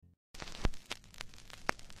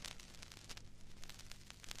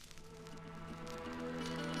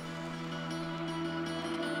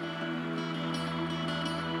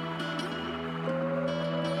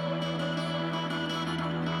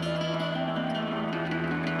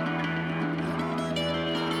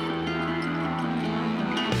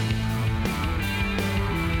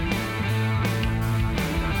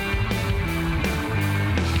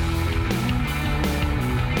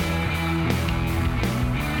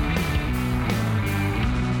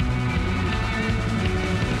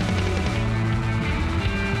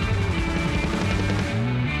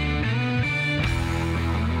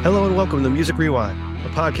Hello and welcome to Music Rewind, a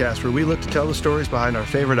podcast where we look to tell the stories behind our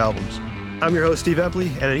favorite albums. I'm your host, Steve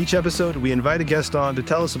Epley, and in each episode, we invite a guest on to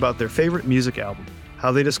tell us about their favorite music album,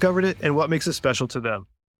 how they discovered it, and what makes it special to them.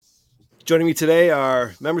 Joining me today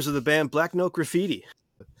are members of the band Black Note Graffiti.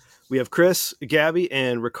 We have Chris, Gabby,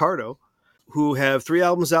 and Ricardo, who have 3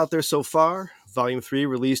 albums out there so far. Volume 3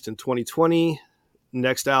 released in 2020.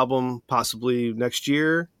 Next album possibly next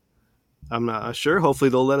year. I'm not sure. Hopefully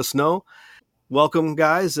they'll let us know. Welcome,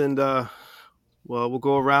 guys, and we'll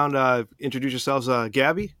go around. Introduce yourselves.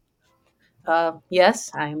 Gabby? Yes,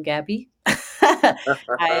 I'm Gabby.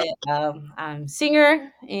 I'm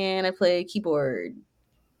singer and I play keyboard.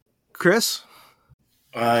 Chris?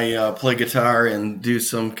 I play guitar and do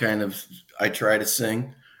some kind of, I try to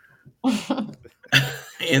sing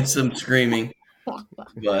and some screaming,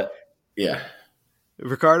 but yeah.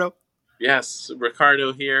 Ricardo? Yes,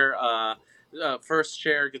 Ricardo here. First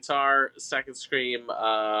chair guitar, second string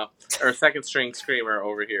screamer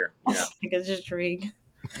over here. Yeah. I can just drink.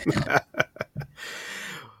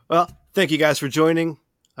 Well, thank you guys for joining.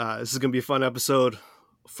 This is going to be a fun episode.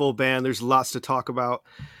 Full band. There's lots to talk about.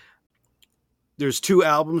 There's 2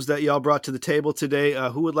 albums that y'all brought to the table today.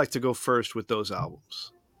 Who would like to go first with those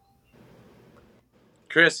albums?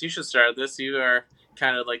 Chris, you should start this. You are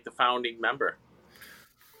kind of like the founding member.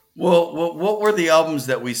 Well, what were the albums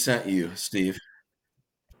that we sent you, Steve?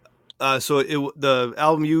 The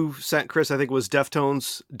album you sent, Chris, I think was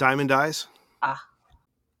Deftones' Diamond Eyes.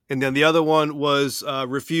 And then the other one was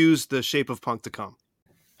Refuse, The Shape of Punk to Come.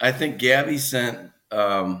 I think Gabby sent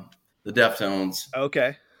the Deftones.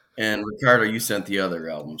 Okay. And Ricardo, you sent the other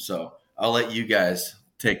album. So I'll let you guys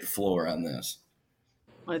take the floor on this.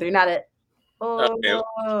 Well, they're not it. Okay.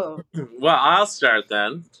 Well, I'll start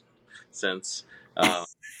then, since...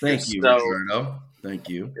 Thank you, Ricardo. Thank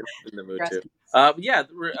you. In the mood too.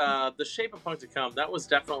 The Shape of Punk to Come. That was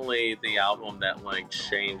definitely the album that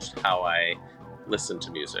changed how I listen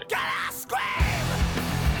to music.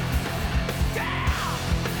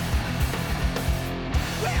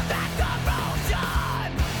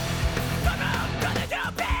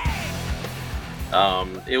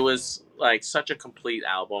 It was such a complete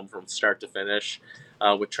album from start to finish,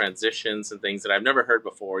 with transitions and things that I've never heard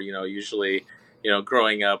before. Usually,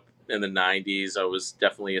 growing up in the 90s, I was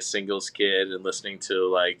definitely a singles kid and listening to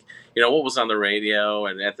what was on the radio.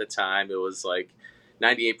 And at the time it was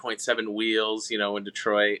 98.7 Wheels, in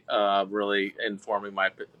Detroit, really informing my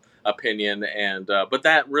opinion. And, but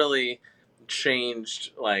that really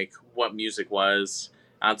changed what music was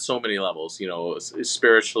on so many levels,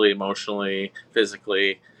 spiritually, emotionally,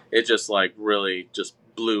 physically. It just really just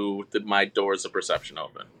blew my doors of perception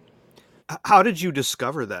open. How did you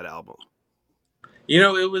discover that album?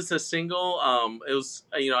 It was a single. It was,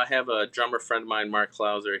 I have a drummer friend of mine, Mark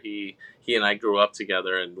Klauser. He and I grew up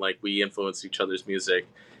together, and we influenced each other's music.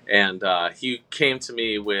 And he came to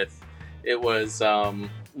me with, it was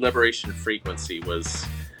Liberation Frequency was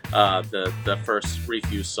the first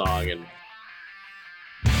Refuse song, and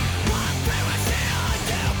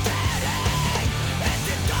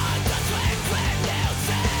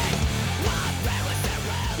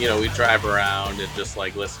we drive around and just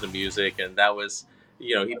listen to music, and that was,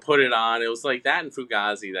 he put it on. It was that and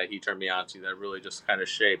Fugazi that he turned me on to, that really just kind of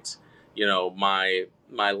shaped, my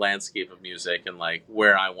landscape of music and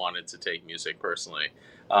where I wanted to take music personally.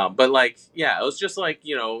 But it was just as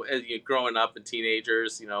you growing up and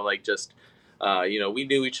teenagers, we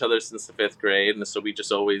knew each other since the 5th grade, and so we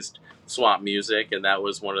just always swapped music, and that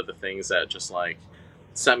was one of the things that just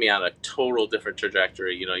sent me on a total different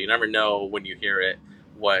trajectory. You never know when you hear it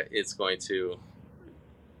what it's going to,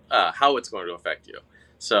 how it's going to affect you.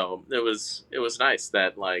 So it was nice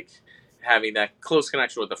that having that close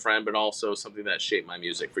connection with a friend, but also something that shaped my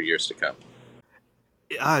music for years to come.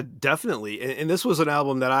 Definitely. And this was an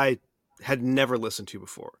album that I had never listened to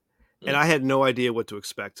before. And I had no idea what to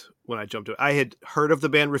expect when I jumped to it. I had heard of the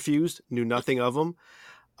band Refused, knew nothing of them.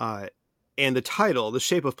 And the title, The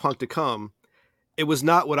Shape of Punk to Come, it was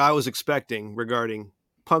not what I was expecting regarding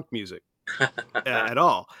punk music at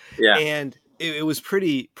all. Yeah. And it was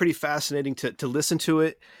pretty fascinating to listen to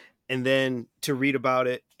it and then to read about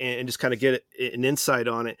it and just kind of get an insight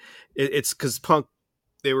on it. It's because punk,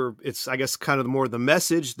 it's I guess kind of more the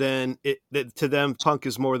message than that to them. Punk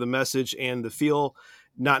is more the message and the feel,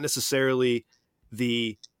 not necessarily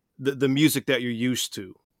the music that you're used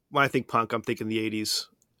to. When I think punk, I'm thinking the 80s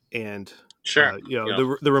and sure,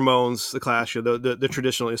 the Ramones, the Clash, the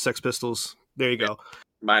traditional Sex Pistols. There you go.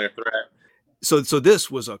 Minor Threat. So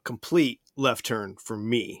this was a complete left turn for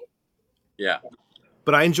me. Yeah.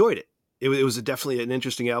 But I enjoyed it. It was definitely an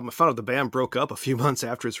interesting album. I found out the band broke up a few months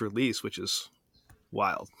after its release, which is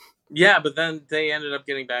wild. Yeah, but then they ended up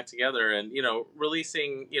getting back together and,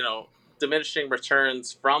 releasing, diminishing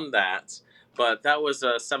returns from that. But that was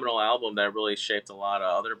a seminal album that really shaped a lot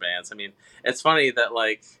of other bands. I mean, it's funny that,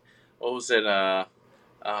 like, what was it? Um,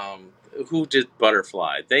 who did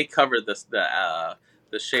Butterfly? They covered the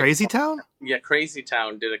shape. Crazy Town? Yeah, Crazy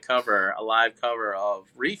Town did a live cover of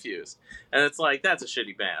Refuse, and it's like that's a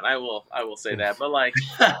shitty band. I will say that, but like,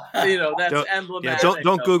 that's emblematic.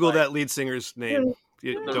 Don't Google like, that lead singer's name.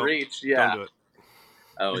 The Reach, yeah. Don't do it.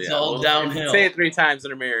 Oh, it's yeah. all downhill. Say it 3 times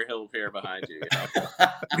in a mirror, he'll appear behind you.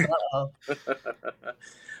 Uh-oh.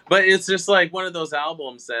 But it's just like one of those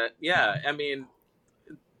albums that, I mean,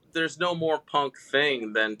 there's no more punk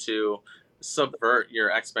thing than to subvert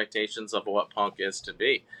your expectations of what punk is to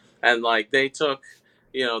be. And like they took,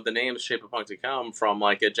 the name Shape of Punk to Come from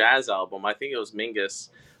like a jazz album. I think it was Mingus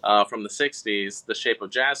from the 60s, The Shape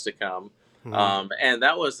of Jazz to Come. Mhm. And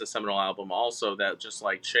that was the seminal album also that just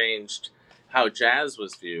like changed how jazz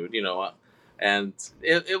was viewed, and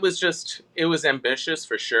it was ambitious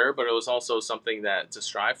for sure, but it was also something that to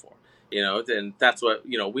strive for, and that's what,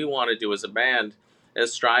 we want to do as a band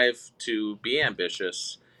is strive to be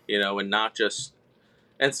ambitious, and not just,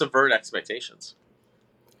 and subvert expectations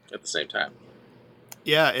at the same time.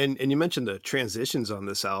 Yeah. And you mentioned the transitions on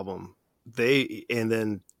this album, and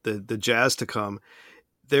then the jazz to come.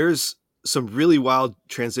 There's some really wild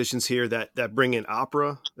transitions here that bring in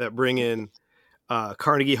opera, that bring in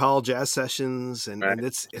Carnegie Hall jazz sessions, and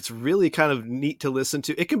it's really kind of neat to listen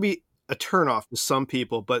to. It can be a turnoff to some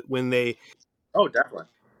people, but when definitely,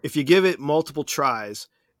 if you give it multiple tries,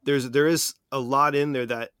 there is a lot in there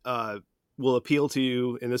that will appeal to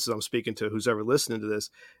you. And this is, I'm speaking to who's ever listening to this.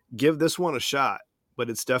 Give this one a shot, but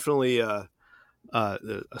it's definitely a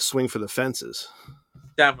swing for the fences.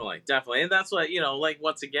 Definitely. And that's what, like,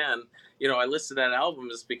 once again, I listed that album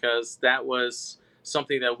is because that was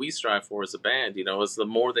something that we strive for as a band, is the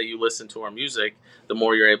more that you listen to our music, the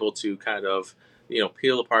more you're able to kind of,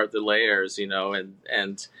 peel apart the layers,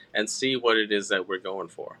 and see what it is that we're going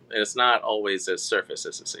for. And it's not always as surface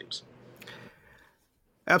as it seems.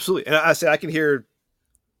 Absolutely. And I can hear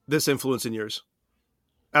this influence in yours.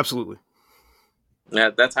 Absolutely.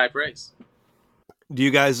 Yeah, that's high praise. Do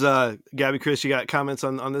you guys, Gabby, Chris, you got comments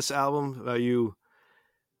on this album? Are you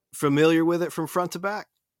familiar with it from front to back?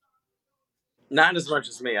 Not as much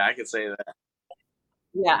as me, I could say that.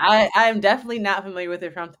 Yeah, I'm definitely not familiar with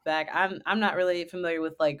it front to back. I'm not really familiar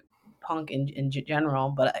with like punk in general,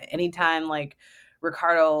 but anytime like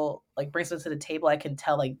Ricardo like brings it to the table, I can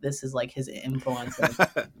tell like this is like his influence.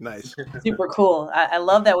 Nice. Super cool. I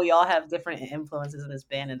love that we all have different influences in this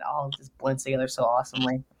band and all just blends together so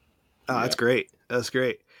awesomely. Oh, that's great. That's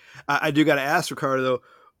great. I do got to ask, Ricardo,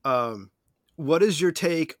 though, what is your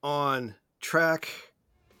take on track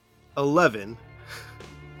 11?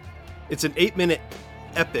 It's an 8-minute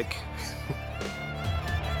epic.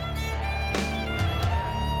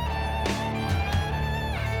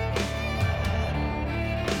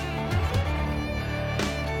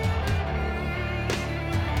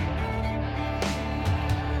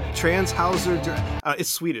 Transhauser, it's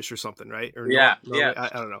Swedish or something, right? Or yeah. I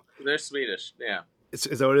don't know. They're Swedish. Yeah. Is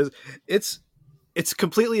that what it is? It's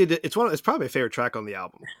completely. It's probably my favorite track on the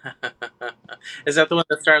album. Is that the one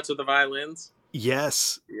that starts with the violins?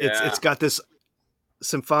 Yes. Yeah. It's got this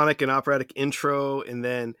symphonic and operatic intro, and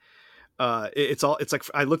then it's like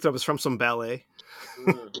I looked it up. It's from some ballet,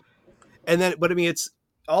 and then but I mean it's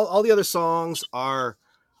all the other songs are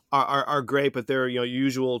great, but they're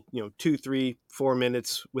usual 2, 3, 4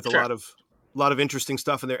 minutes with Sure. a lot of interesting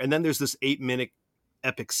stuff in there, and then there's this 8-minute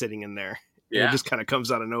epic sitting in there. Yeah. It just kind of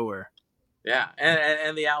comes out of nowhere. Yeah,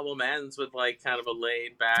 and the album ends with like kind of a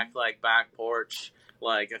laid back, like back porch,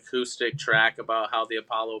 like acoustic track about how the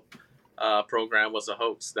Apollo program was a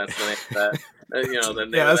hoax. That's the name of that. The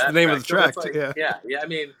name That's the name track. of the track. So like, yeah. I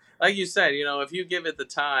mean, like you said, if you give it the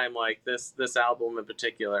time, like this album in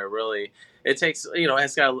particular, really, it takes,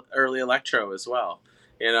 it's got early electro as well,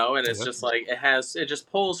 and it's just like it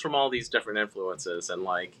just pulls from all these different influences and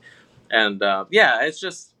like, and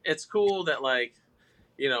it's cool that like.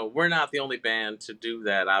 We're not the only band to do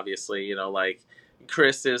that, obviously. Like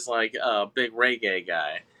Chris is like a big reggae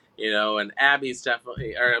guy, and Gabby is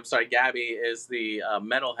the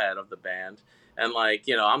metalhead of the band. And like,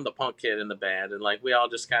 I'm the punk kid in the band, and like we all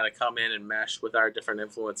just kind of come in and mesh with our different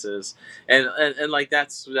influences. And like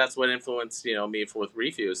that's what influenced, me with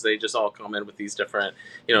Refuse. They just all come in with these different,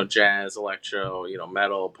 jazz, electro,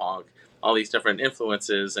 metal, punk, all these different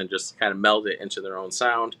influences and just kind of meld it into their own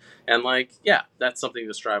sound. And like, yeah, that's something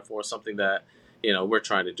to strive for, something that, we're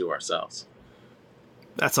trying to do ourselves.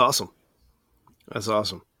 That's awesome. That's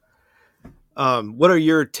awesome. What are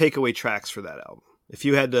your takeaway tracks for that album? If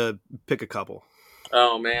you had to pick a couple.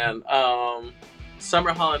 Oh man,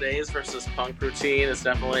 Summer Holidays versus Punk Routine is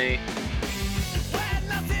definitely.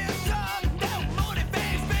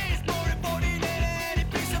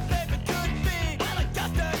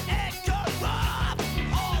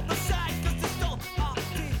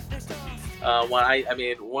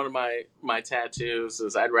 One of my tattoos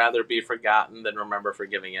is I'd rather be forgotten than remember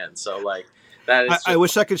forgiving it. So like that is. I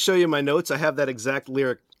wish I could show you my notes. I have that exact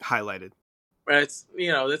lyric highlighted. It's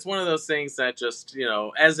it's one of those things that just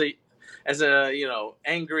as a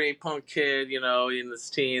angry punk kid in his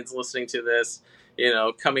teens listening to this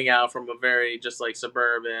coming out from a very just like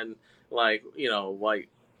suburban like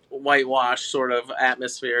whitewash sort of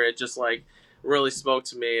atmosphere, it just like really spoke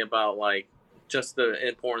to me about like just the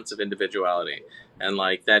importance of individuality, and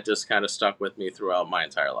like that just kind of stuck with me throughout my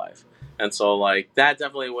entire life. And so like that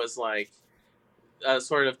definitely was like a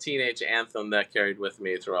sort of teenage anthem that carried with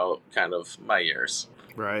me throughout kind of my years.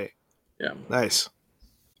 Right. Yeah. Nice.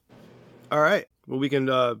 All right. Well, we can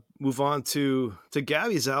move on to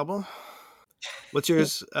Gabby's album. What's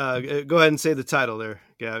yours? Go ahead and say the title there,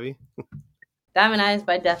 Gabby. Diamond Eyes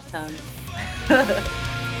by Deftones.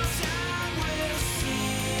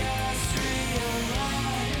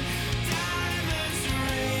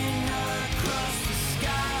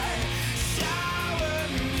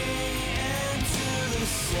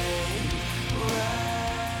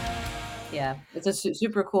 Yeah, it's a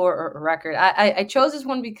super cool record. I chose this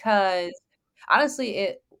one because honestly,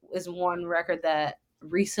 it is one record that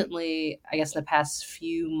recently, I guess in the past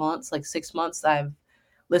few months, like 6 months, I've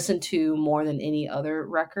listened to more than any other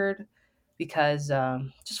record because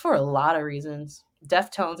just for a lot of reasons.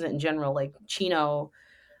 Deftones in general, like Chino,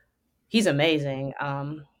 he's amazing.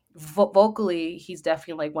 Vocally, he's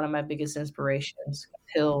definitely like one of my biggest inspirations.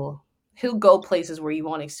 He'll go places where you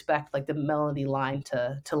won't expect like the melody line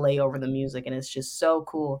to lay over the music, and it's just so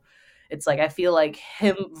cool. It's like I feel like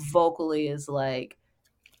him vocally is like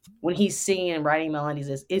when he's singing and writing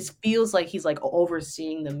melodies, it feels like he's like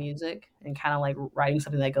overseeing the music and kind of like writing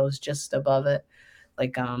something that goes just above it,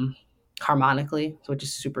 like harmonically, which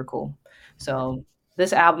is super cool. So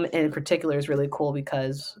this album in particular is really cool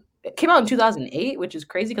because it came out in 2008, which is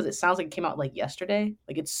crazy because it sounds like it came out like yesterday.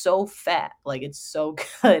 Like it's so fat, like it's so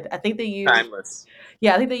good. I think they use Timeless.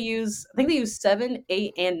 yeah, I think they use 7,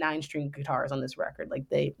 8, and 9 string guitars on this record. Like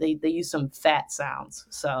they use some fat sounds.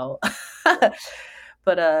 So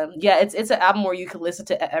but yeah, it's an album where you can listen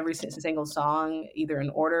to every single song either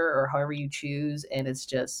in order or however you choose, and it's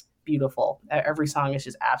just beautiful. Every song is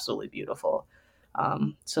just absolutely beautiful.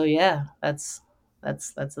 So yeah, that's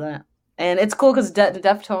that. And it's cool because the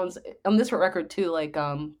Deftones on this record too. Like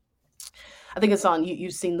I think it's on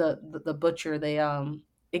you've seen the Butcher. They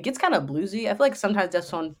it gets kind of bluesy. I feel like sometimes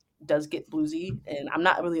Deftones does get bluesy, and I'm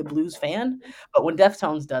not really a blues fan. But when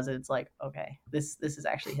Deftones does it, it's like okay, this is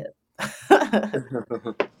actually hit.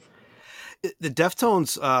 The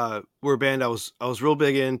Deftones were a band I was real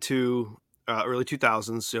big into early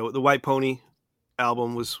 2000s. So the White Pony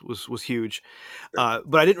album was huge, but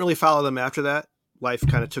I didn't really follow them after that. Life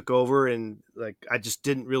kind of took over, and like I just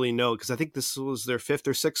didn't really know because I think this was their 5th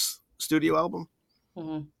or 6th studio album,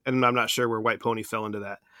 and I'm not sure where White Pony fell into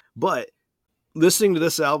that. But listening to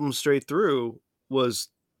this album straight through was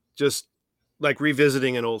just like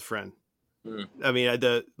revisiting an old friend. I mean,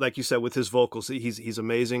 like you said, with his vocals, he's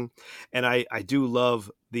amazing, and I do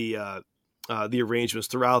love the arrangements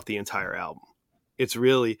throughout the entire album. It's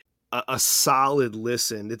really a solid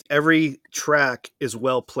listen. Every track is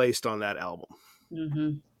well placed on that album.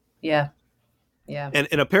 Mm-hmm. Yeah.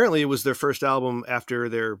 And apparently it was their first album after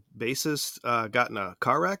their bassist got in a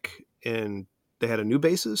car wreck, and they had a new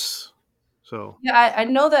bassist. So yeah, I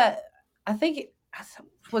know that. I think it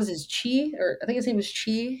was his Chi, or I think his name was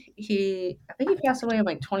Chi. I think he passed away in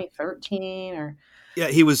like 2013 or. Yeah,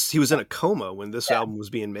 he was in a coma when this album was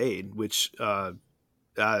being made, which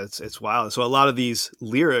it's wild. So a lot of these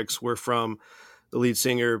lyrics were from the lead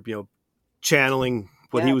singer, channeling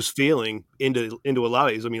what he was feeling into a lot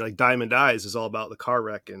of these. I mean, like Diamond Eyes is all about the car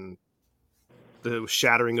wreck and the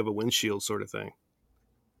shattering of a windshield sort of thing.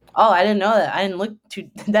 Oh, I didn't know that. I didn't look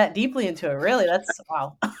that deeply into it. Really, that's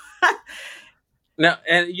wow. Now,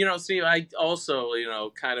 and Steve, I also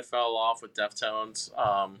kind of fell off with Deftones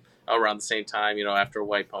around the same time, after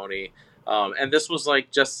White Pony, and this was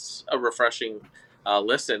like just a refreshing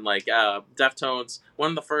listen. Like Deftones, one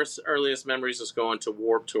of the first earliest memories was going to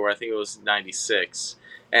Warped Tour. I think it was '96,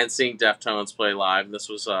 and seeing Deftones play live. And this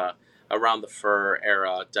was around the Fur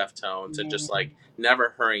era Deftones, and just like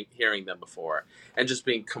never hearing them before, and just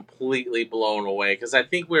being completely blown away, because I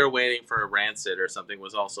think we were waiting for Rancid or something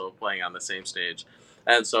was also playing on the same stage,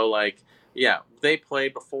 and so like yeah, they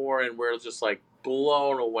played before, and we're just like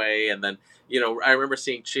blown away. And then I remember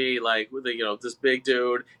seeing Chi like with this big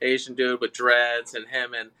dude, Asian dude with dreads, and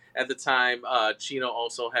him, and at the time Chino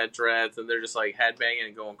also had dreads, and they're just like headbanging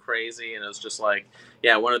and going crazy, and it was just like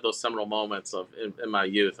one of those seminal moments of in my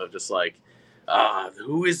youth of just like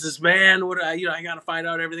who is this man? What I gotta find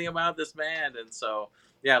out everything about this man. And so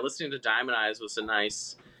listening to Diamond Eyes was a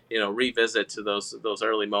nice revisit to those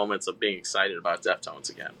early moments of being excited about Deftones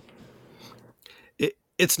again.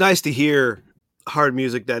 It's nice to hear hard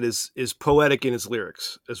music that is poetic in its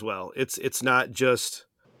lyrics as well. It's not just,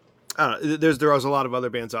 I don't know, there's a lot of other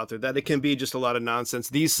bands out there that it can be just a lot of nonsense.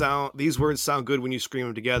 These words sound good when you scream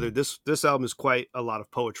them together. This album is quite a lot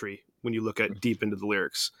of poetry when you look at deep into the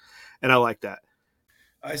lyrics, and I like that.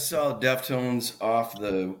 I saw Deftones off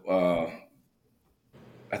the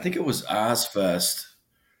I think it was Ozfest,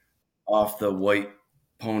 off the White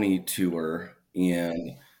Pony tour,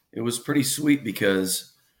 and it was pretty sweet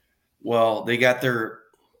because they got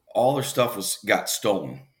all their stuff got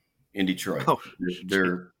stolen in Detroit. Oh,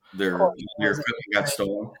 their equipment got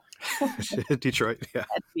stolen. Detroit, yeah.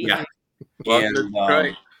 Yeah.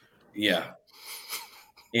 And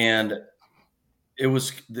and it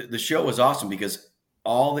was the show was awesome because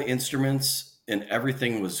all the instruments and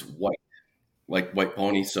everything was white, like White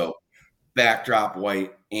Pony. So backdrop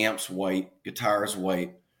white, amps white, guitars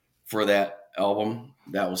white for that album.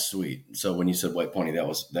 That was sweet. So when you said White Pony, that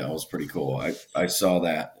was pretty cool. I saw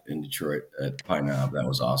that in Detroit at Pine Knob. That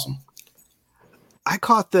was awesome. I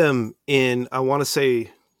caught them in, I want to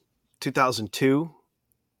say 2002.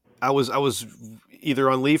 I was either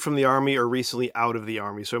on leave from the Army or recently out of the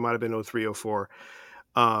Army, so it might have been 03, 04.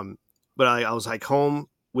 But I was like home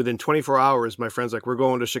within 24 hours. My friend's like, we're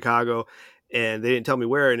going to Chicago, and they didn't tell me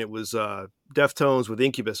where, and it was Deftones with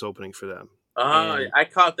Incubus opening for them. I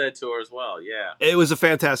caught that tour as well. Yeah, it was a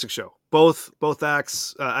fantastic show. Both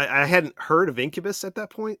acts. I hadn't heard of Incubus at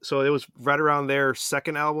that point, so it was right around their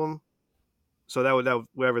second album. So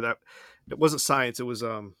it wasn't Science. It was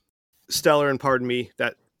Stellar and Pardon Me,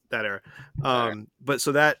 that era. But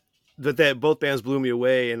so that both bands blew me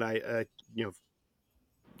away, and I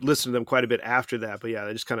listened to them quite a bit after that. But yeah,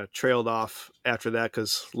 they just kind of trailed off after that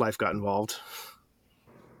because life got involved.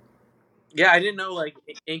 Yeah, I didn't know like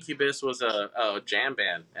Incubus was a jam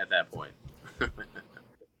band at that point.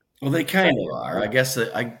 Well, they kind of are. I guess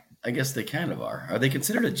they kind of are. Are they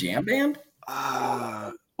considered a jam band?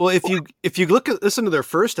 Well, if you listen to their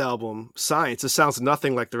first album, Science, it sounds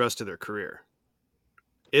nothing like the rest of their career.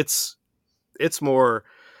 It's more.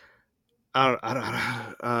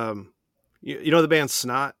 I don't. You know the band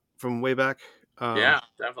Snot from way back. Yeah,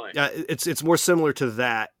 definitely. Yeah, it's more similar to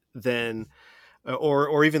that than.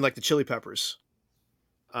 Or even like the Chili Peppers.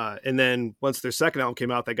 And then once their second album came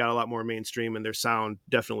out, they got a lot more mainstream, and their sound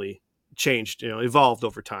definitely changed, evolved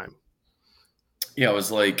over time. Yeah, it was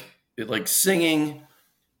like singing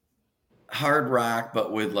hard rock,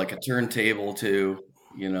 but with like a turntable too,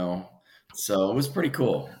 So it was pretty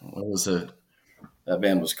cool. That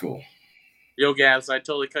band was cool. Yo, Gabs, I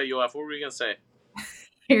totally cut you off. What were you gonna say?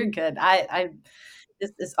 You're good.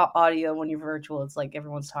 This audio when you're virtual, it's like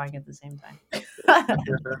everyone's talking at the same time. I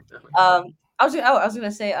was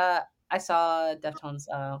gonna say I saw Deftones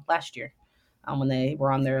last year when they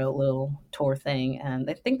were on their little tour thing, and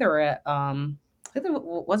I think they were at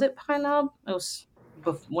was it Pine Knob? It was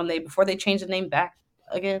before they changed the name back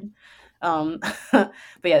again. But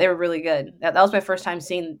yeah, they were really good. That was my first time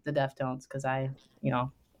seeing the Deftones because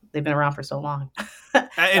they've been around for so long.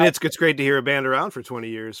 And it's great to hear a band around for 20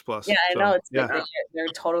 years plus. Yeah, I know. They're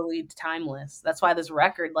totally timeless. That's why this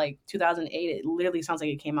record, like 2008, it literally sounds like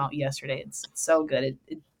it came out yesterday. It's so good.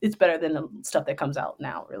 It's better than the stuff that comes out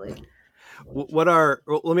now, really.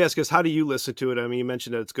 Let me ask you this, how do you listen to it? I mean, you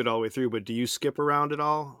mentioned that it's good all the way through, but do you skip around at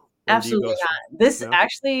all? Absolutely not. This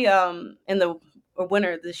actually, in the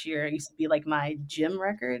winter this year, it used to be like my gym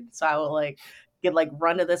record. So I would get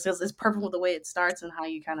run to this. It's perfect with the way it starts and how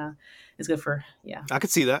you kind of is good for I could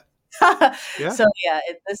see that. Yeah. So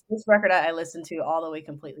this record I listened to all the way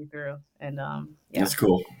completely through, and that's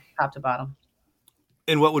cool, top to bottom.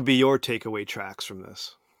 And what would be your takeaway tracks from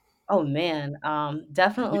this? Oh man,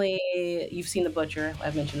 definitely. You've seen The Butcher.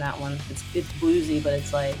 I've mentioned that one. It's bluesy, but it's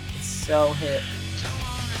so hit.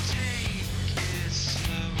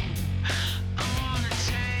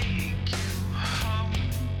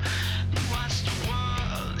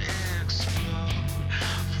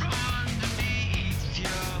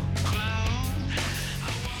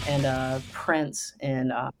 And and Prince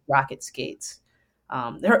and Rocket Skates.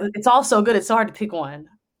 It's all so good. It's so hard to pick one.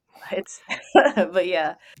 It's but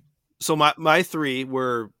yeah. So my three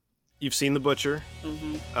were You've Seen the Butcher,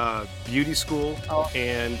 Mm-hmm. Beauty School, Oh.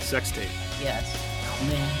 and Sex Tape. Yes. Oh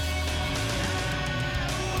man.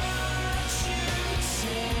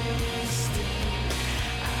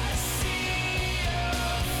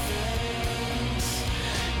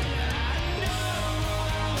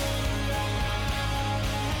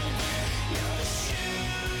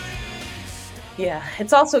 Yeah,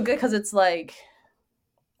 it's also good because it's like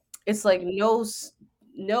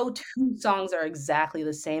no two songs are exactly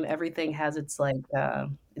the same. Everything has its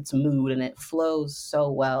mood and it flows so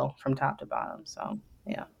well from top to bottom. So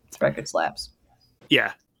yeah, this record slaps.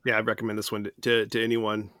 Yeah, I'd recommend this one to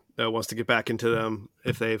anyone that wants to get back into them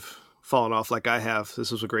if they've fallen off like I have.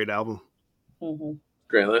 This was a great album. Mm-hmm.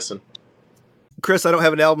 Great listen. Chris, I don't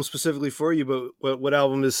have an album specifically for you, but what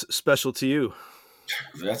album is special to you?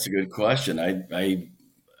 That's a good question.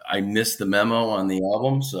 I missed the memo on the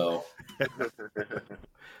album, so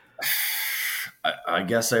I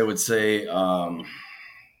guess I would say what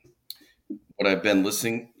I've been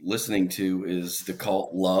listening to is the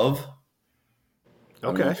Cult Love. I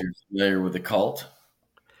don't know Okay. if you're familiar with the Cult.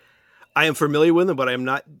 I am familiar with them, but I am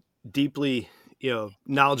not deeply,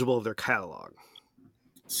 knowledgeable of their catalog.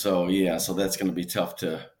 So yeah, so that's going to be tough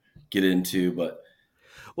to get into. But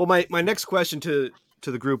well, my next question to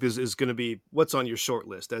the group is going to be what's on your short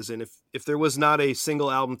list. As in, if there was not a single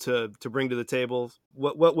album to bring to the table,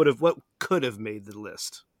 what could have made the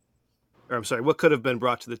list? Or I'm sorry, what could have been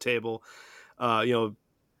brought to the table?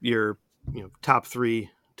 Your top 3,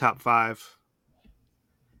 top 5.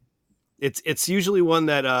 It's usually one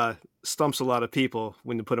that stumps a lot of people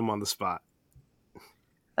when you put them on the spot.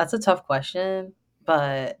 That's a tough question,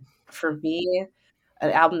 but for me, an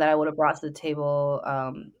album that I would have brought to the table,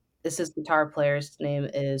 this guitar player's name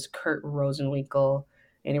is Kurt Rosenwinkel,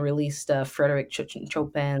 and he released Frederick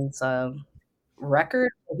Chopin's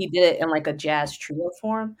record. He did it in like a jazz trio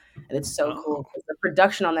form, and it's so cool. The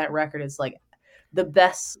production on that record is like the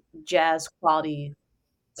best jazz quality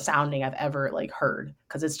sounding I've ever like heard,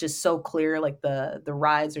 because it's just so clear. Like the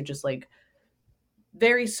rides are just like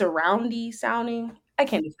very surroundy sounding. I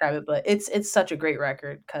can't describe it, but it's such a great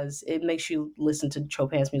record because it makes you listen to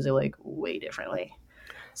Chopin's music like way differently.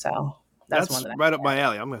 So that's one that right up my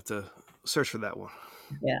alley. I'm gonna have to search for that one.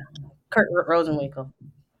 Yeah, Kurt Rosenwinkel.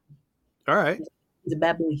 All right, he's a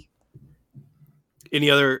bad boy. Any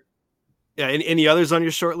any others on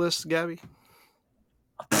your short list, Gabby?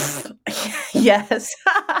 Yes.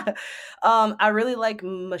 I really like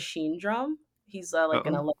Machine Drum. He's like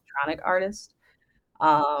an electronic artist.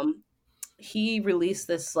 He released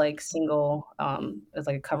this like single as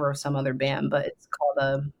like a cover of some other band, but it's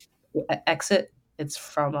called Exit. It's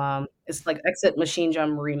from it's like Exit Machine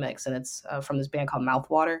Drum remix, and it's from this band called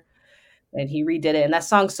Mouthwater. And he redid it, and that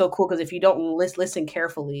song's so cool because if you don't listen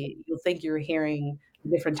carefully, you'll think you're hearing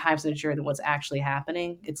different time signature than what's actually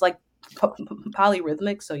happening. It's like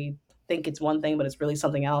polyrhythmic, so you think it's one thing, but it's really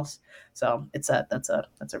something else. So that's a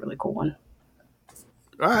really cool one.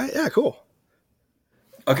 All right, yeah, cool.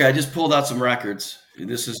 Okay, I just pulled out some records.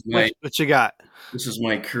 This is what you got. This is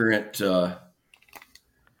my current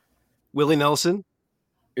Willie Nelson.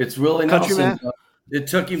 It's Willie Country Nelson. Man? It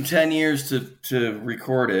took him 10 years to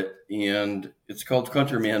record it, and it's called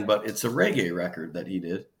Countryman, but it's a reggae record that he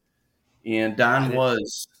did. And Don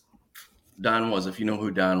Was, if you know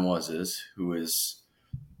who Don Was is, who is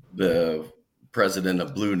the president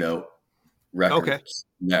of Blue Note Records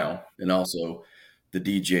now, and also the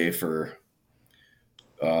DJ for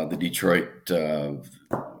the Detroit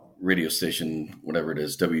radio station, whatever it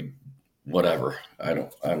is, whatever. I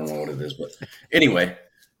don't know what it is, but anyway,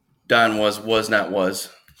 Don was,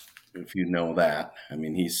 if you know that. I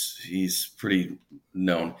mean, he's pretty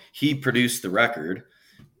known. He produced the record,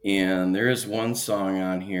 and there is one song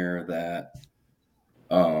on here that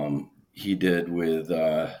he did with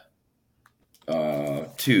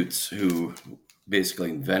Toots, who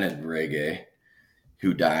basically invented reggae,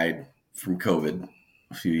 who died from COVID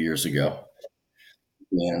a few years ago.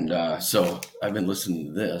 And so I've been listening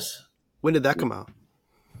to this. When did that come out?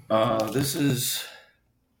 This is,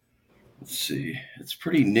 let's see, it's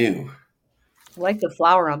pretty new. I like the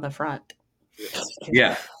flower on the front.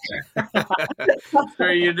 Yeah.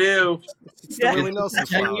 Sure you do. It's the Willie Nelson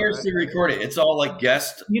 10 flower, years right? to record it. It's all like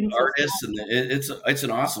guest Beautiful artists, and it's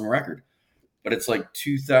an awesome record. But it's like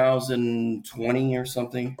 2020 or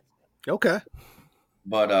something. Okay.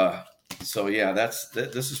 But so yeah, this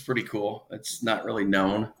is pretty cool. It's not really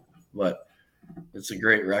known, but it's a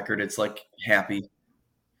great record. It's like happy,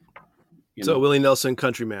 So Willie Nelson,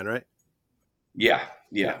 Countryman, right? Yeah.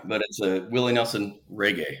 But it's a Willie Nelson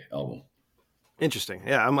reggae album. Interesting.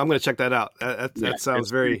 Yeah, I'm going to check that out. That sounds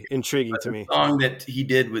very intriguing to me. The song that he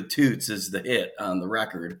did with Toots is the hit on the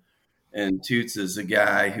record. And Toots is a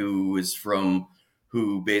guy who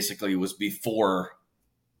basically was before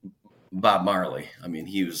Bob Marley. I mean,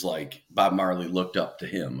 he was like, Bob Marley looked up to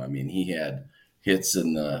him. I mean, he had hits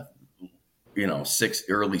in the,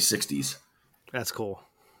 early 60s. That's cool.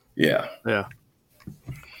 Yeah.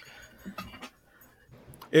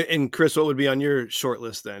 And Chris, what would be on your short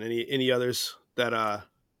list then? Any others that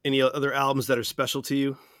any other albums that are special to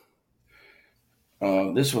you?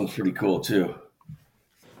 This one's pretty cool too.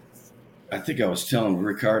 I think I was telling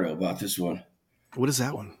Ricardo about this one. What is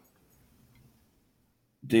that one?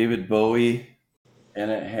 David Bowie, and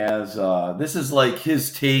it has this is like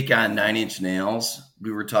his take on Nine Inch Nails.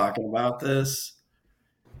 We were talking about this.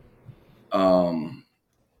 I'm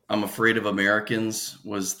Afraid of Americans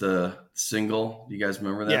was the single. Do you guys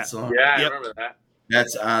remember that song? Yeah, I remember that.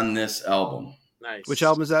 That's on this album. Nice. Which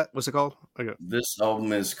album is that? What's it called? Okay. This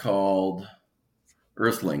album is called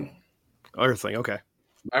Earthling. Earthling, okay.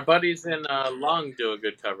 Our buddies in Lung do a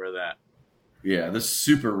good cover of that. Yeah, this is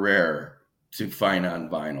super rare to find on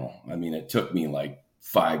vinyl. I mean, it took me like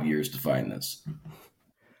 5 years to find this.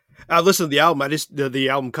 I listened to the album. I just the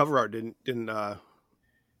album cover art didn't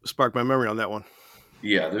spark my memory on that one.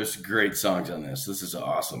 Yeah, there's great songs on this. This is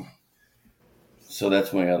awesome. So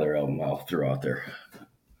that's my other album I'll throw out there.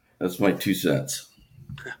 That's my 2 cents.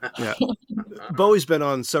 Yeah, Bowie's been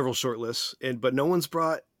on several short lists, but no one's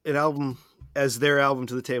brought an album as their album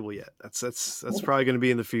to the table yet. That's probably going to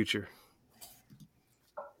be in the future.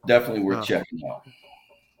 Definitely worth checking out.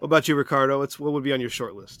 What about you, Ricardo? What would be on your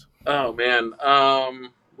short list? Oh man,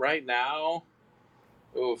 right now,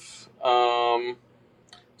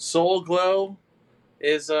 Soul Glow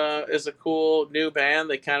is a cool new band.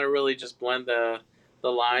 They kind of really just blend the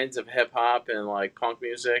lines of hip hop and like punk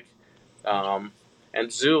music,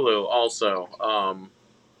 and Zulu also.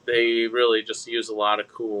 They really just use a lot of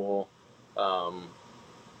cool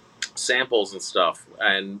samples and stuff,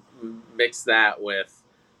 and mix that with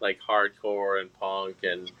like hardcore and punk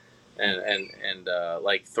and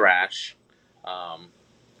like thrash,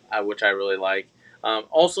 which I really like.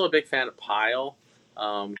 Also a big fan of Pile,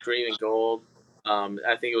 Green and Gold.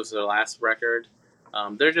 I think it was their last record.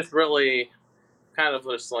 They're just really kind of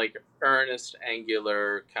just like earnest,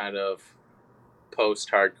 angular kind of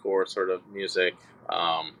post-hardcore sort of music.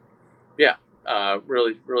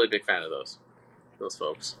 Really, really big fan of those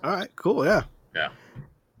folks. All right, cool. Yeah.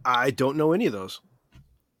 I don't know any of those.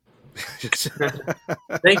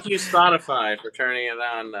 Thank you, Spotify, for turning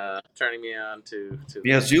me on to.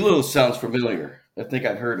 Yeah, Zulu sounds familiar. I think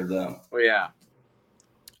I've heard of them. Oh yeah.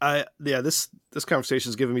 This conversation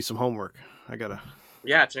is giving me some homework. I gotta.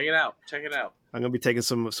 Yeah, check it out. I'm gonna be taking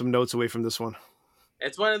some notes away from this one.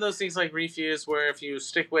 It's one of those things like Refuse, where if you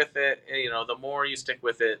stick with it, the more you stick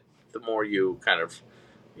with it, the more you kind of,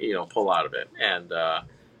 pull out of it. And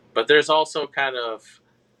but there's also kind of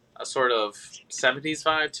a sort of 70s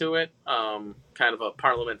vibe to it, kind of a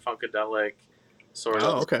Parliament Funkadelic sort of.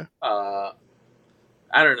 Oh, okay. I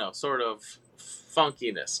don't know, sort of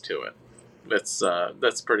funkiness to it.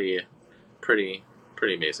 That's pretty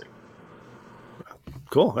amazing.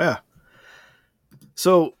 Cool, yeah.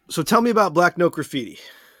 So tell me about Black Note Graffiti.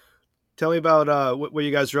 Tell me about what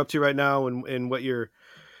you guys are up to right now, and what you're,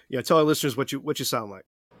 tell our listeners what you sound like.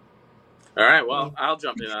 All right, well, I'll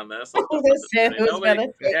jump in on this. Whoa. I'll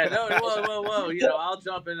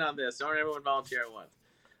jump in on this. Don't everyone volunteer at once.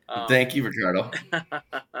 Thank you, Ricardo.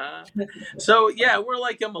 So yeah, we're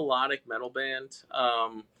like a melodic metal band.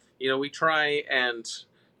 We try and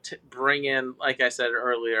bring in, like I said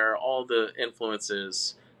earlier, all the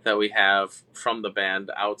influences that we have from the band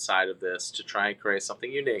outside of this to try and create something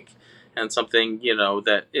unique and something,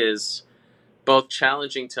 that is both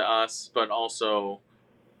challenging to us, but also,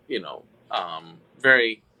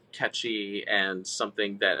 very catchy and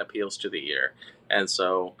something that appeals to the ear. And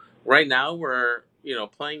so right now we're,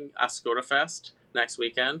 playing Ascota Fest next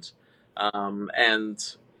weekend. And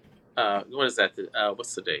what is that?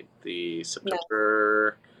 What's the date? The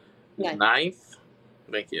September 9th?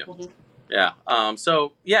 Thank you. Mm-hmm. Yeah.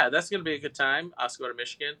 So yeah, that's going to be a good time. Ascota,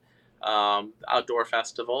 Michigan, outdoor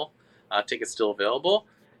festival. Tickets still available.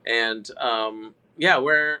 And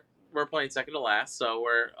we're playing second to last. So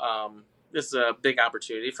this is a big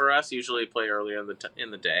opportunity for us. Usually play earlier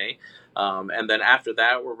in the day. And then after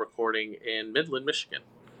that, we're recording in Midland, Michigan.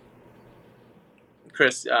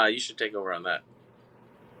 Chris, you should take over on that.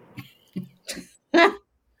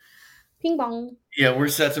 Ping pong. Yeah, we're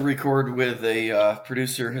set to record with a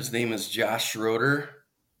producer. His name is Josh Schroeder,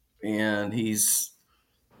 and he's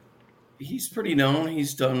pretty known.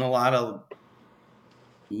 He's done a lot of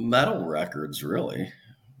metal records, really,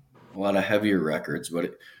 a lot of heavier records.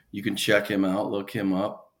 But you can check him out, look him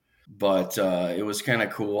up. But it was kind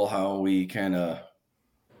of cool how we kind of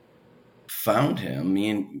found him.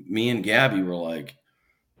 Me and Gabby were like,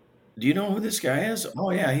 "Do you know who this guy is?"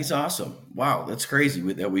 "Oh yeah, he's awesome." "Wow, that's crazy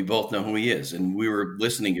that we both know who he is." And we were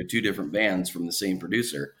listening to two different bands from the same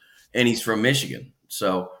producer, and he's from Michigan.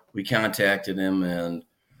 So we contacted him, and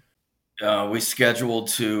we scheduled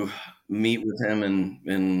to meet with him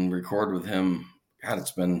and record with him. God,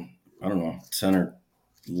 it's been, I don't know, 10 or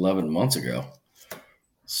 11 months ago.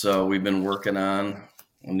 So we've been working on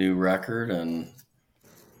a new record and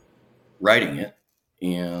writing it,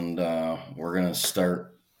 and we're going to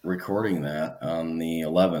start recording that on the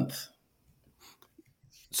 11th.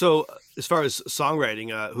 So, as far as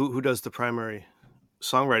songwriting, who does the primary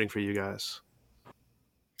songwriting for you guys?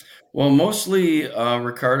 Well, mostly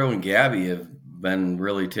Ricardo and Gabby have been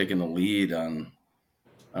really taking the lead on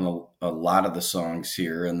a lot of the songs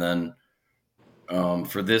here, and then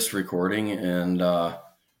for this recording, and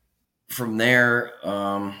from there,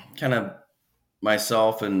 kind of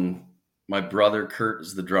myself and my brother Kurt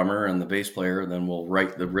is the drummer and the bass player. Then we'll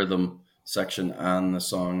write the rhythm section on the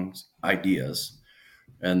song's ideas,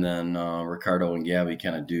 and then Ricardo and Gabby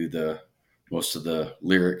kind of do the most of the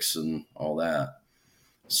lyrics and all that.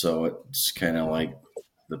 So it's kind of like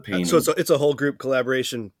the painting. So it's a whole group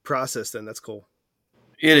collaboration process. Then that's cool.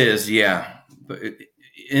 It is, yeah. But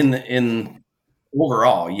in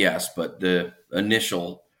overall, yes. But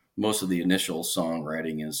most of the initial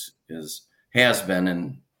songwriting has been,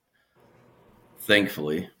 and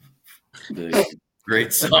thankfully, the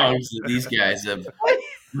great songs that these guys have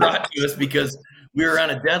brought to us, because we were on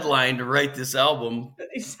a deadline to write this album.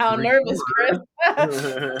 You sound nervous, Chris.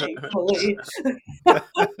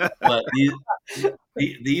 But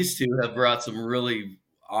these two have brought some really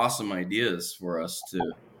awesome ideas for us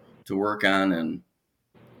to work on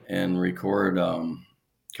and record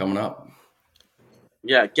coming up.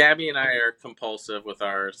 Yeah, Gabby and I are compulsive with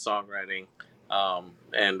our songwriting,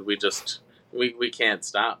 and we can't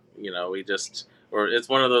stop. Or it's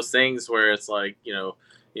one of those things where it's like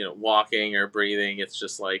walking or breathing. It's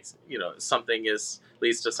just like something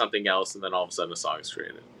leads to something else, and then all of a sudden a song is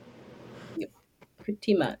created. Yep,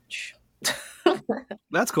 pretty much.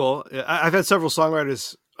 That's cool. I've had several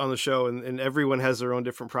songwriters on the show, and everyone has their own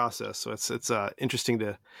different process. So it's interesting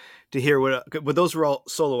to hear but those were all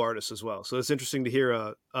solo artists as well. So it's interesting to hear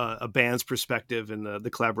a band's perspective and the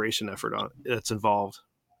collaboration effort that's involved.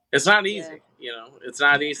 It's not easy, It's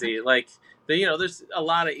not easy. Like there's a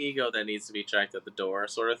lot of ego that needs to be checked at the door,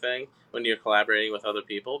 sort of thing, when you're collaborating with other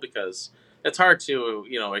people, because it's hard to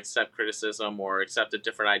accept criticism or accept a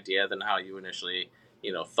different idea than how you initially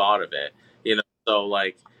thought of it. So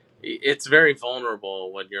like it's very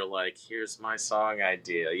vulnerable when you're like, here's my song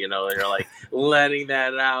idea, you're like letting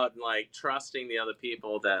that out and like trusting the other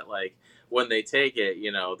people that like when they take it,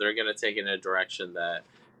 they're going to take it in a direction that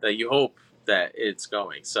you hope that it's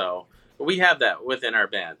going. So we have that within our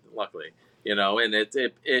band, luckily, and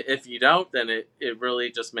if you don't, then it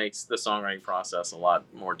really just makes the songwriting process a lot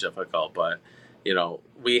more difficult. But,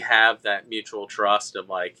 we have that mutual trust of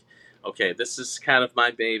like, okay, this is kind of my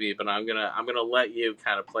baby, but I'm gonna let you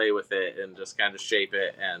kind of play with it and just kind of shape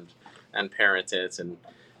it and parent it,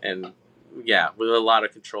 and yeah, with a lot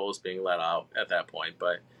of controls being let out at that point.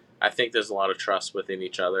 But I think there's a lot of trust within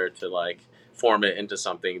each other to like form it into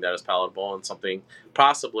something that is palatable and something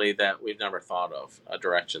possibly that we've never thought of, a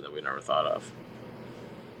direction that we never thought of.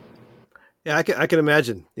 Yeah, I can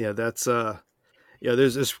imagine. Yeah, that's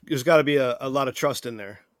there's got to be a lot of trust in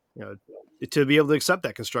there, to be able to accept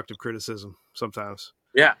that constructive criticism sometimes.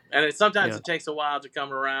 Yeah, and sometimes it takes a while to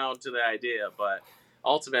come around to the idea, but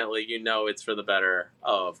ultimately, it's for the better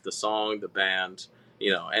of the song, the band,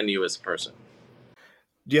 and you as a person.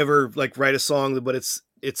 Do you ever like write a song, but it's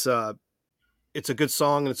a good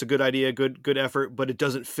song and it's a good idea, good effort, but it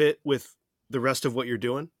doesn't fit with the rest of what you're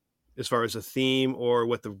doing as far as a theme or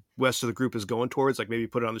what the rest of the group is going towards? Like maybe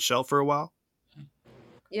put it on the shelf for a while.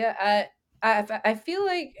 Yeah, I feel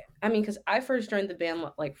like, because I first joined the band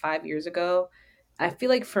like 5 years ago. I feel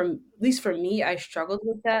like at least for me, I struggled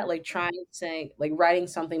with that, like trying to say, like writing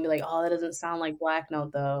something, be like, oh, that doesn't sound like Black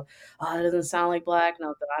Note though. Oh, that doesn't sound like Black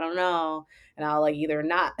Note though. I don't know. And I'll like either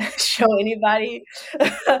not show anybody,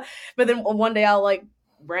 but then one day I'll like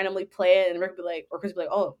randomly play it and Rick be like, or Chris be like,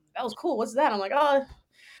 oh, that was cool. What's that? I'm like, oh,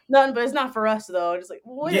 Nothing, but it's not for us though. Just like,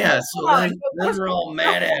 what Yeah, so then we're all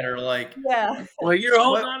mad at her, like, yeah. Well, you're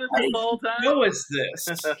holding what on to this the whole time. show is this?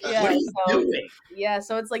 Yeah, What are you doing? Yeah,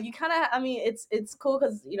 so it's like you kind of, I mean, it's cool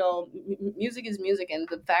because music is music, and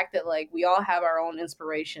the fact that like we all have our own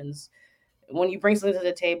inspirations. When you bring something to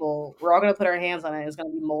the table, we're all gonna put our hands on it. It's gonna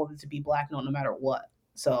be molded to be Black Note no matter what.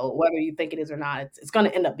 So whether you think it is or not, it's gonna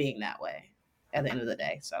end up being that way at the end of the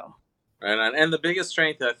day. So. Right on. And the biggest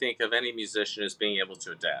strength, I think, of any musician is being able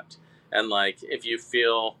to adapt. And like, if you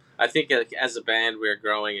feel, I think as a band, we're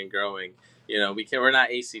growing and growing. We're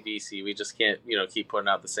not AC/DC. We just can't, keep putting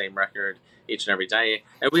out the same record each and every day.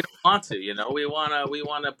 And we don't want to. We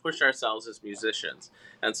wanna push ourselves as musicians.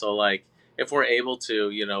 And so, like, if we're able to,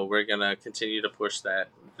 we're gonna continue to push that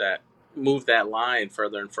move that line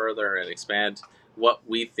further and further and expand what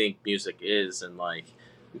we think music is, and like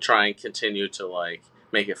try and continue to like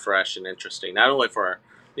make it fresh and interesting, not only for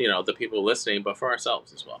the people listening, but for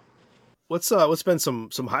ourselves as well. What's been some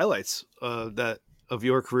highlights that of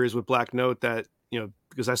your careers with Black Note that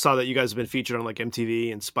because I saw that you guys have been featured on like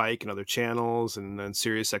MTV and Spike and other channels and then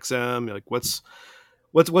Sirius XM. Like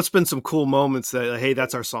what's been some cool moments that hey,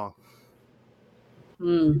 that's our song?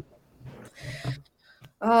 It's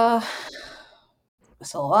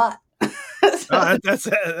a lot. That's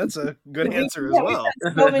a good answer as well.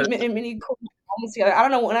 So many cool moments together. I don't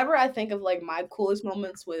know. Whenever I think of like my coolest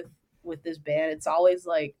moments with this band, it's always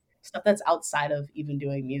like stuff that's outside of even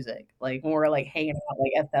doing music. Like when we're like hanging out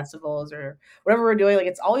like at festivals or whatever we're doing, like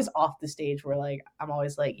it's always off the stage where like I'm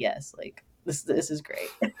always like, yes, like this is great.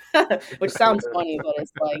 Which sounds funny, but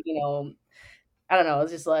it's like, I don't know,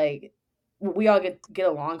 it's just like we all get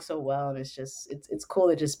along so well, and it's cool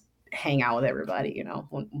to just hang out with everybody,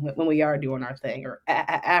 when we are doing our thing, or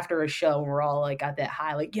after a show when we're all like got that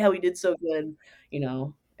high, like, yeah, we did so good,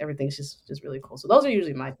 everything's just really cool. So those are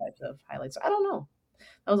usually my types of highlights. I don't know.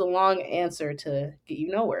 That was a long answer to get you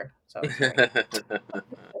nowhere. So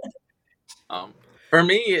for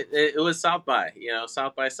me, it was South by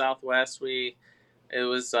Southwest. It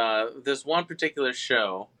was this one particular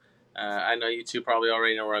show. I know you two probably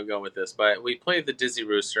already know where I'm going with this, but we played the Dizzy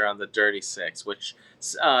Rooster on the Dirty Six, which,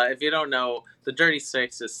 if you don't know, the Dirty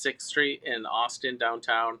Six is 6th Street in Austin,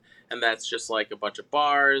 downtown, and that's just like a bunch of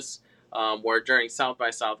bars, where during South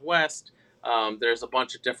by Southwest, there's a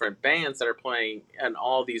bunch of different bands that are playing in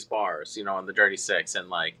all these bars, on the Dirty Six, and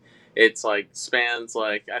like, it's like spans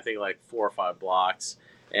like, I think like 4 or 5 blocks,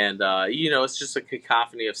 and, it's just a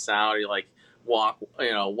cacophony of sound. You like, walk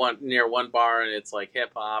one bar and it's like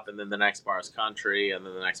hip hop, and then the next bar is country, and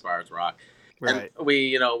then the next bar is rock. Right. And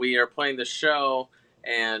we are playing the show,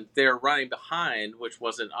 and they're running behind, which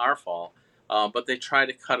wasn't our fault, but they tried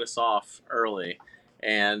to cut us off early,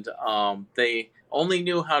 and they only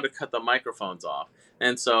knew how to cut the microphones off.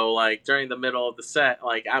 And so like during the middle of the set,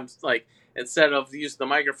 like I'm like, instead of using the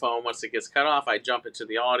microphone, once it gets cut off, I jump into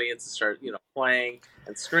the audience and start playing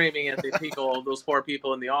and screaming at the people, those poor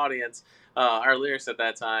people in the audience, our lyrics at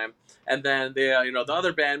that time. And then the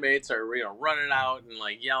other bandmates are running out and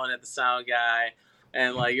like yelling at the sound guy,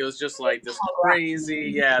 and like it was just like this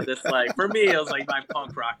crazy, this like, for me it was like my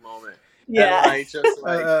punk rock moment. Yeah, and, like, just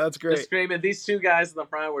like that's great. Just screaming. These two guys in the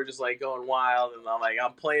front were just like going wild, and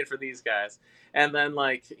I'm playing for these guys. And then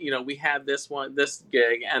like we had this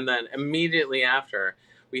gig, and then immediately after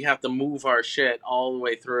we have to move our shit all the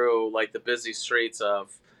way through like the busy streets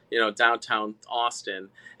of downtown Austin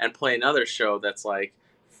and play another show that's like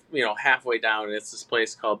halfway down, and it's this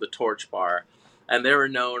place called the Torch Bar, and they were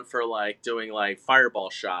known for like doing like fireball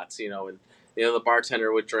shots, and the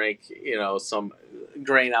bartender would drink some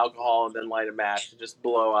grain alcohol and then light a match and just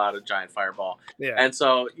blow out a giant fireball. Yeah. And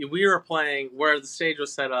so we were playing where the stage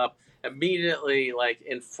was set up immediately like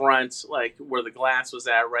in front, like where the glass was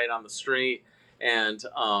at, right on the street. And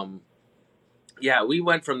we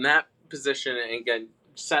went from that position and again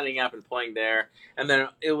setting up and playing there, and then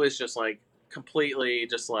it was just like completely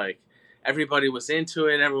just like everybody was into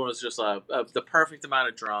it. Everyone was just the perfect amount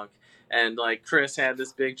of drunk, and like Chris had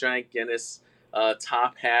this big giant Guinness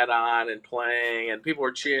top hat on and playing, and people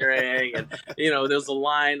were cheering, and there was a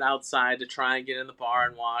line outside to try and get in the bar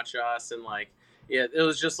and watch us, and like it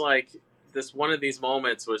was just like this one of these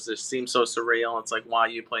moments was just seemed so surreal. It's like, why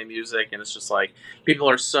you play music, and it's just like people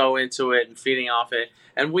are so into it and feeding off it,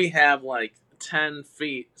 and we have like 10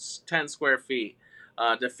 square feet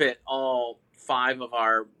to fit all 5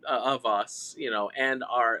 of us, and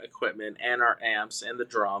our equipment and our amps and the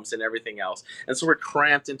drums and everything else. And so we're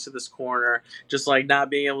cramped into this corner, just like not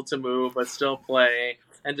being able to move, but still play,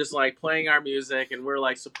 and just like playing our music. And we're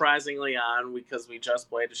like surprisingly on because we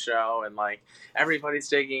just played a show, and like everybody's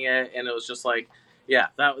digging it. And it was just like, yeah,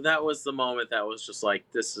 that was the moment that was just like,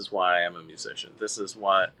 this is why I am a musician. This is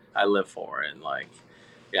what I live for, and like,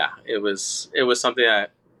 yeah, it was something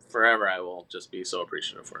that forever I will just be so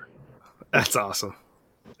appreciative for. That's awesome.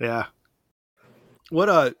 Yeah. What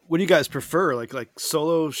do you guys prefer? Like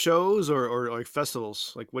solo shows or like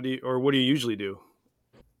festivals? Like what do you usually do?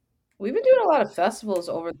 We've been doing a lot of festivals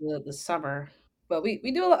over the summer, but we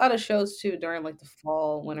do a lot of shows too during like the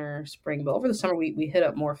fall, winter, spring. But over the summer, we hit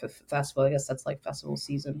up more for festival. I guess that's like festival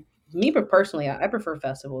season. Me, but personally, I prefer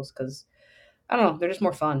festivals because I don't know, they're just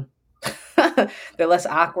more fun. They're less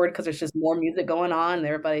awkward because there's just more music going on and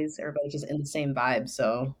everybody's just in the same vibe.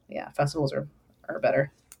 So yeah, festivals are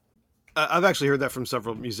better. I've actually heard that from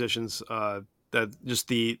several musicians. That just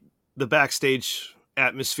the backstage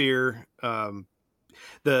atmosphere,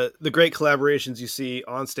 the great collaborations you see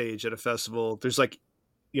on stage at a festival. There's like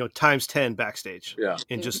times 10 backstage, Yeah,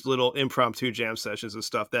 and just little impromptu jam sessions and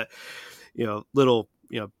stuff that little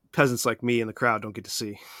peasants like me in the crowd don't get to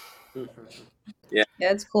see. yeah,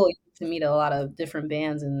 Yeah, it's cool to meet a lot of different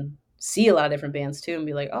bands and see a lot of different bands too, and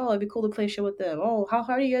be like, oh, it'd be cool to play a show with them. Oh, how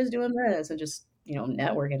are you guys doing this? And just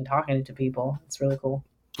networking, talking to people. It's really cool.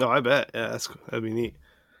 Oh, I bet. Yeah, that'd be neat.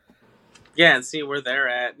 yeah, and see where they're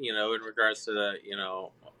at, in regards to the,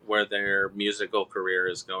 where their musical career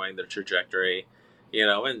is going, their trajectory,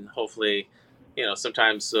 and hopefully,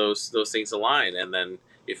 sometimes those things align, and then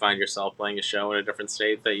you find yourself playing a show in a different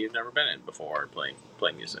state that you've never been in before, playing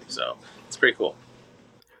music. So it's pretty cool.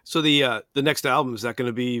 So the next album, is that going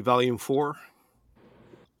to be Volume 4,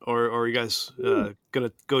 or are you guys going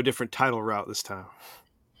to go a different title route this time?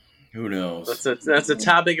 Who knows? That's a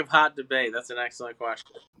topic of hot debate. That's an excellent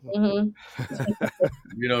question. Mm-hmm.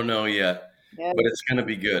 We don't know yet, Yeah. but it's going to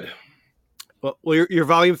be good. Well, your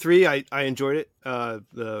Volume 3, I enjoyed it.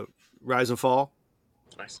 The Rise and Fall,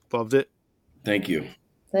 Nice. loved it. Thank you.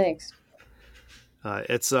 Thanks.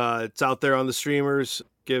 It's out there on the streamers.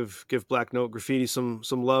 Give Black Note Graffiti some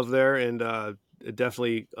love there, and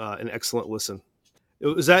definitely an excellent listen.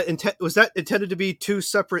 Was that intended to be two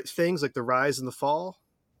separate things, like the Rise and the Fall?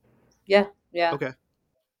 Yeah. Okay.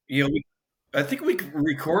 I think we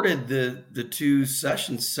recorded the two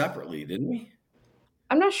sessions separately, didn't we?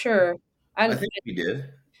 I'm not sure. I think we did.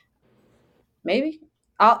 Maybe.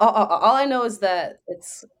 All I know is that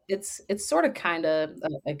it's sort of kind of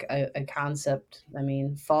like a concept. I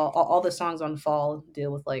mean, fall. All the songs on fall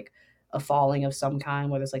deal with like a falling of some kind,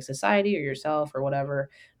 whether it's like society or yourself or whatever.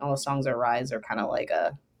 And all the songs that rise are kind of like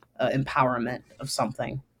a empowerment of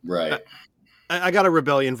something. Right. I got a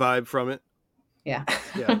rebellion vibe from it. Yeah.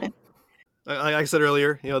 Yeah. Like I said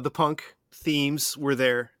earlier, the punk themes were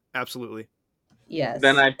there. Absolutely. Yes.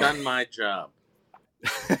 Then I've done my job.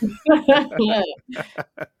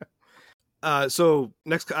 So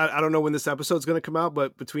next, I don't know when this episode's going to come out,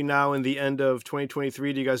 but between now and the end of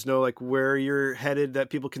 2023, do you guys know like where you're headed that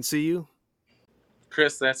people can see you?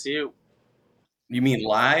 Chris, that's you. You mean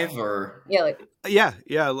live or? Yeah.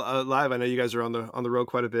 Live. I know you guys are on the road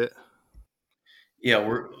quite a bit. Yeah,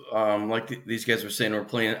 we're these guys were saying, we're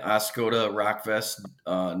playing Oscoda Rockfest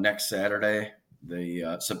next Saturday,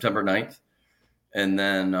 the September 9th. And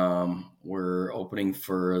then we're opening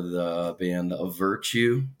for the band of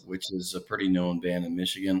Virtue, which is a pretty known band in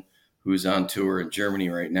Michigan, who's on tour in Germany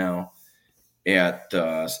right now at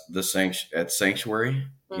Sanctuary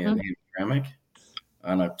in Hamtramck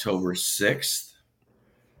on October 6th.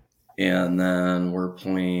 And then we're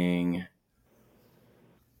playing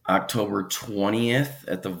October 20th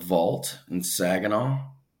at the Vault in Saginaw,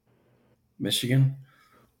 Michigan,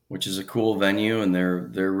 which is a cool venue, and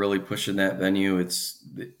they're really pushing that venue.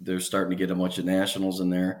 They're starting to get a bunch of nationals in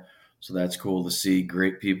there, so that's cool to see.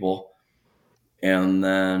 Great people. And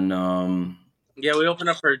then we opened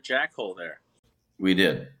up for Jack Hole there. We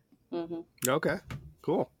did. Mm-hmm. Okay,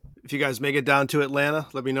 cool. If you guys make it down to Atlanta,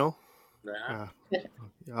 let me know. Yeah.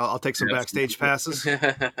 I'll take some backstage passes.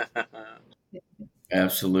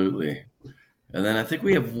 Absolutely. And then I think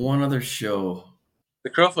we have one other show. The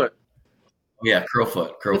Crowfoot. Yeah,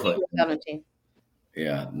 Crowfoot. 17th.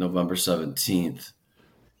 Yeah, November 17th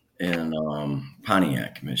in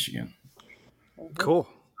Pontiac, Michigan. Cool.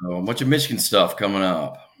 So a bunch of Michigan stuff coming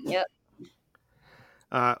up. Yep.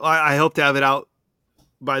 I hope to have it out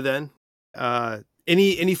by then.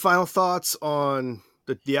 Any final thoughts on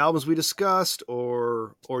the albums we discussed,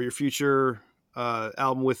 or your future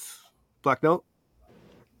album with Black Note?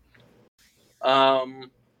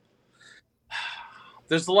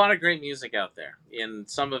 There's a lot of great music out there, and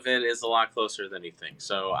some of it is a lot closer than you think.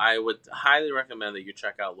 So I would highly recommend that you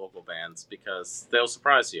check out local bands, because they'll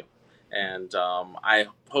surprise you. And I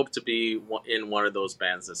hope to be in one of those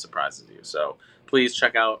bands that surprises you. So please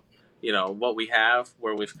check out what we have,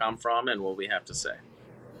 where we've come from, and what we have to say.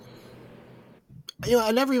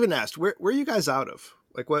 I never even asked where are you guys out of?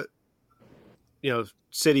 Like what,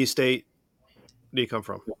 city, state do you come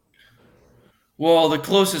from? Well, the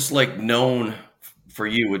closest known for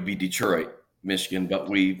you would be Detroit, Michigan, but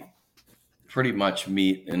we pretty much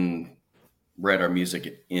meet and write our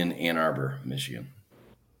music in Ann Arbor, Michigan.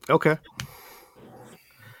 Okay.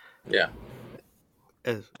 Yeah.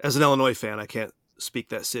 As an Illinois fan, I can't speak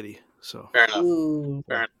that city, so Fair enough. Ooh.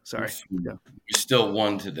 Fair enough. Sorry. Yeah. We still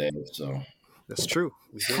won today, so That's true.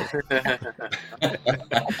 We did.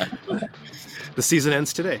 The season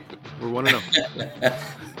ends today. We're 1-0.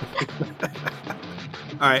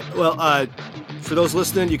 All right. Well, for those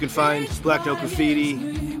listening, you can find Black Note Graffiti,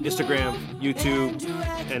 Instagram, YouTube,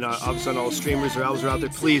 and obviously on all the streamers. Their albums are out there.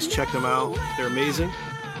 Please check them out. They're amazing.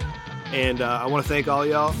 And I want to thank all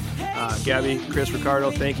y'all. Gabby, Chris, Ricardo,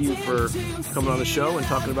 thank you for coming on the show and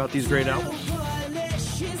talking about these great albums.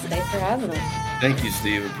 Thanks for having us. Thank you,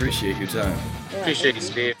 Steve. Appreciate your time. Yeah, Appreciate you,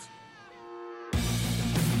 Steve.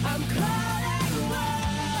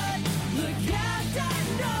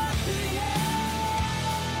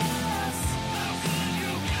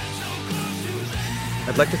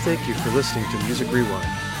 I'd like to thank you for listening to Music Rewind,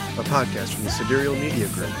 a podcast from the Sidereal Media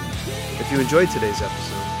Group. If you enjoyed today's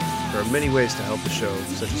episode, there are many ways to help the show,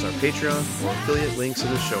 such as our Patreon or affiliate links in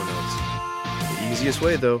the show notes. The easiest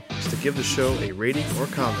way, though, is to give the show a rating or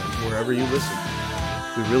comment wherever you listen.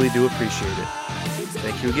 We really do appreciate it.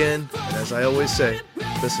 Thank you again, and as I always say,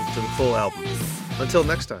 listen to the full album. Until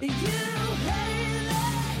next time.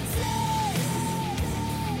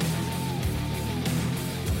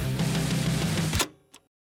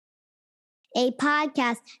 A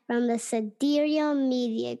podcast from the Sidereal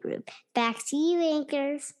Media Group. Back to you,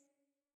 anchors.